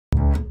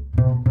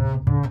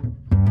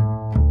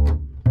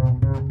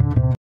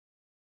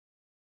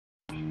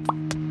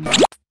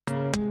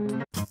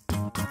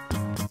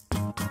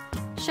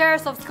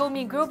Shares of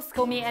Scomi Group,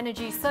 Scomi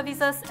Energy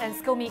Services and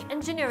Scomi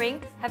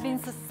Engineering have been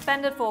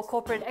suspended for a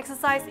corporate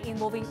exercise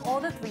involving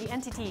all the three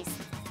entities.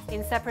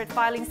 In separate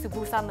filings to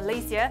Pos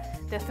Malaysia,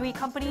 the three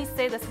companies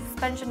say the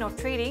suspension of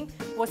trading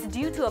was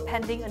due to a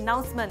pending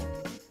announcement.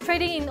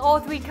 Trading in all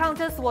three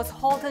counters was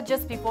halted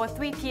just before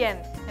 3 p.m.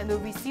 and will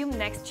resume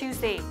next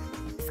Tuesday.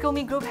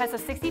 Scomi Group has a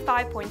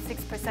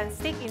 65.6%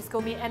 stake in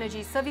Scomi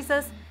Energy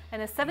Services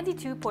and a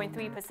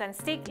 72.3%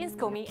 stake in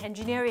Scomi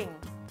Engineering.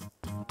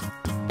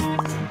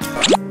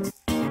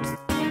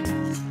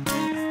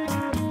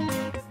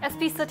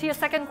 P Setia's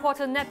second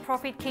quarter net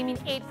profit came in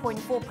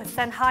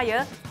 8.4%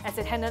 higher as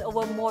it handed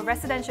over more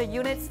residential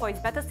units for its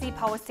Battersea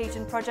Power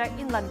Station project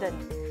in London.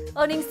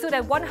 Earnings stood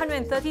at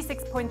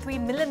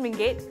 136.3 million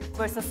ringgit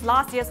versus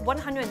last year's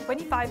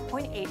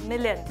 125.8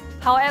 million.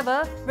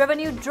 However,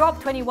 revenue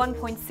dropped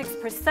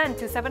 21.6%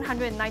 to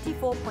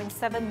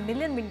 794.7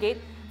 million ringgit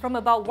from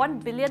about 1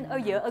 billion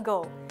a year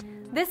ago.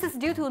 This is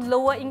due to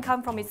lower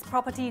income from its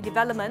property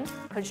development,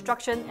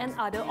 construction and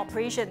other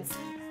operations.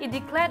 It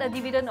declared a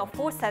dividend of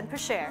 4 cents per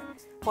share.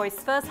 For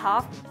its first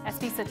half,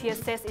 P Setia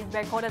says it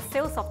recorded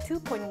sales of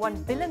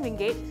 2.1 billion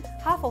ringgit,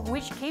 half of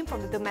which came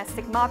from the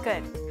domestic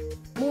market.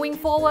 Moving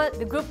forward,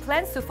 the group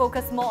plans to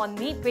focus more on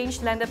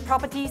mid-range landed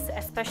properties,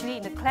 especially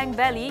in the Klang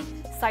Valley,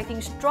 citing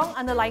strong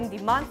underlying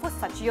demand for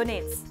such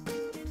units.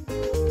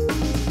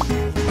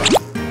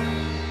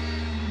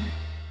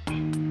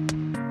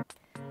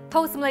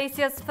 Pos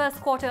Malaysia's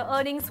first quarter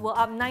earnings were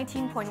up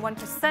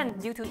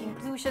 19.1% due to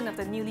inclusion of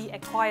the newly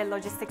acquired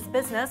logistics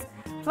business,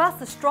 plus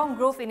the strong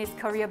growth in its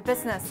courier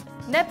business.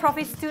 Net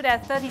profit stood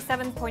at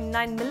 37.9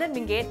 million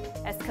ringgit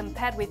as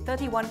compared with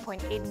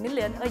 31.8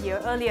 million a year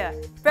earlier.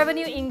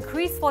 Revenue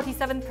increased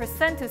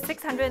 47% to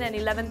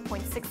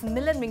 611.6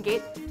 million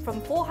ringgit from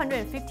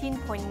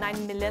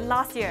 415.9 million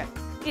last year.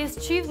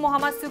 Its Chief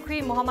Muhammad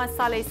Sukri Muhammad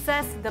Saleh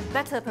says the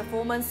better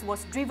performance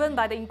was driven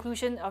by the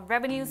inclusion of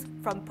revenues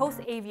from Pos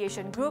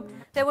Aviation Group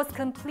that was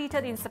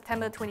completed in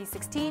September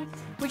 2016,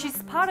 which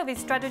is part of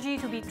its strategy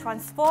to be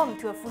transformed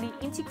to a fully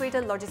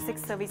integrated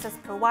logistics services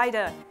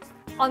provider.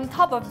 On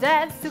top of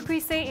that,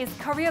 Sukri said its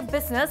courier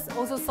business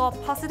also saw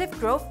positive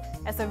growth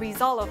as a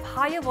result of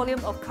higher volume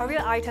of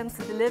courier items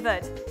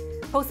delivered.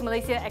 Pos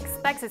Malaysia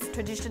expects its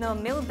traditional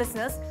mail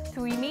business to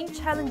remain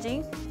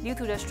challenging due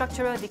to the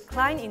structural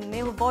decline in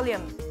mail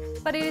volume.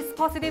 But it is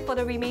positive for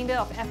the remainder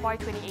of FY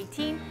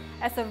 2018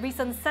 as the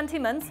recent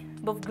sentiments,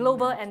 both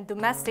global and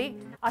domestic,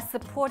 are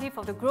supportive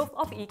of the growth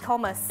of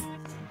e-commerce.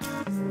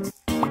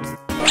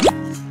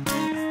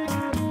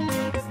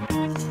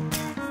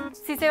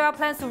 Sisera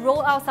plans to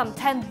roll out some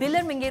 10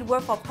 billion ringgit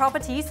worth of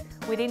properties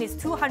within its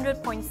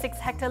 200.6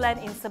 hectare land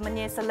in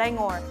Semenye,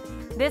 Selangor.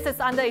 This is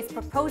under its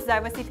proposed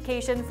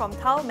diversification from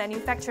tile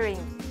manufacturing.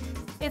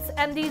 Its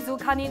MD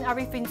Zulkarnain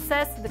Arifin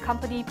says the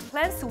company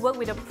plans to work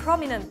with a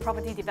prominent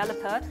property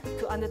developer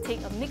to undertake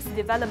a mixed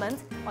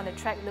development on a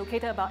tract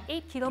located about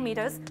 8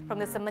 kilometers from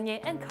the Semenye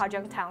and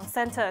Kajang town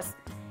centres.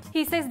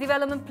 He says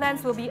development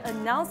plans will be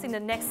announced in the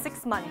next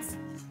 6 months.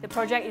 The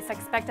project is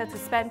expected to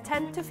span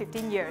 10 to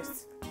 15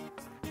 years.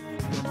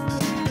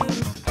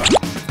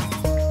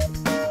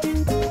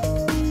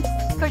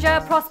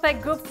 Kerjaya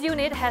Prospect Group's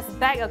unit has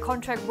bagged a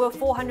contract worth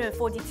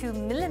 442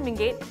 million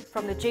ringgit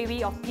from the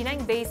JV of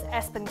Penang-based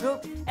Aspen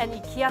Group and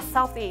IKEA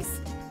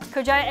Southeast.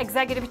 Kerjaya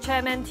Executive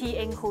Chairman T.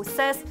 Eng Ho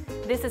says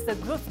this is the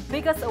group's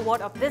biggest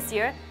award of this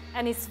year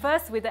and is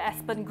first with the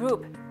Aspen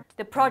Group.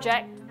 The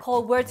project,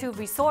 called Virtu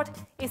Resort,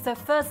 is the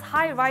first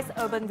high-rise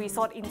urban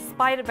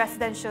resort-inspired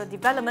residential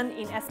development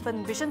in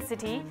Aspen Vision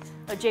City,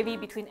 a JV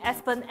between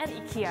Aspen and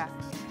IKEA.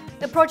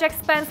 The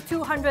project spans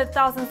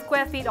 200,000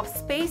 square feet of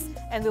space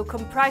and will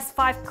comprise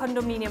 5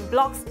 condominium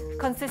blocks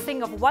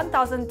consisting of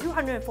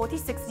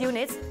 1,246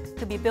 units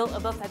to be built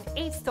above an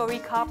 8-story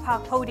car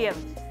park podium.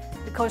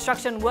 The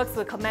construction works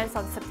will commence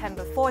on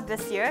September 4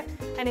 this year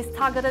and is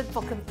targeted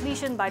for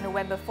completion by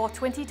November 4,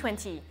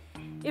 2020.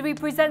 It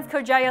represents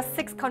Kerjaya's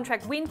 6th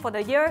contract win for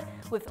the year,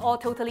 with all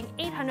totaling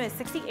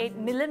 868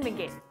 million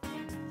ringgit.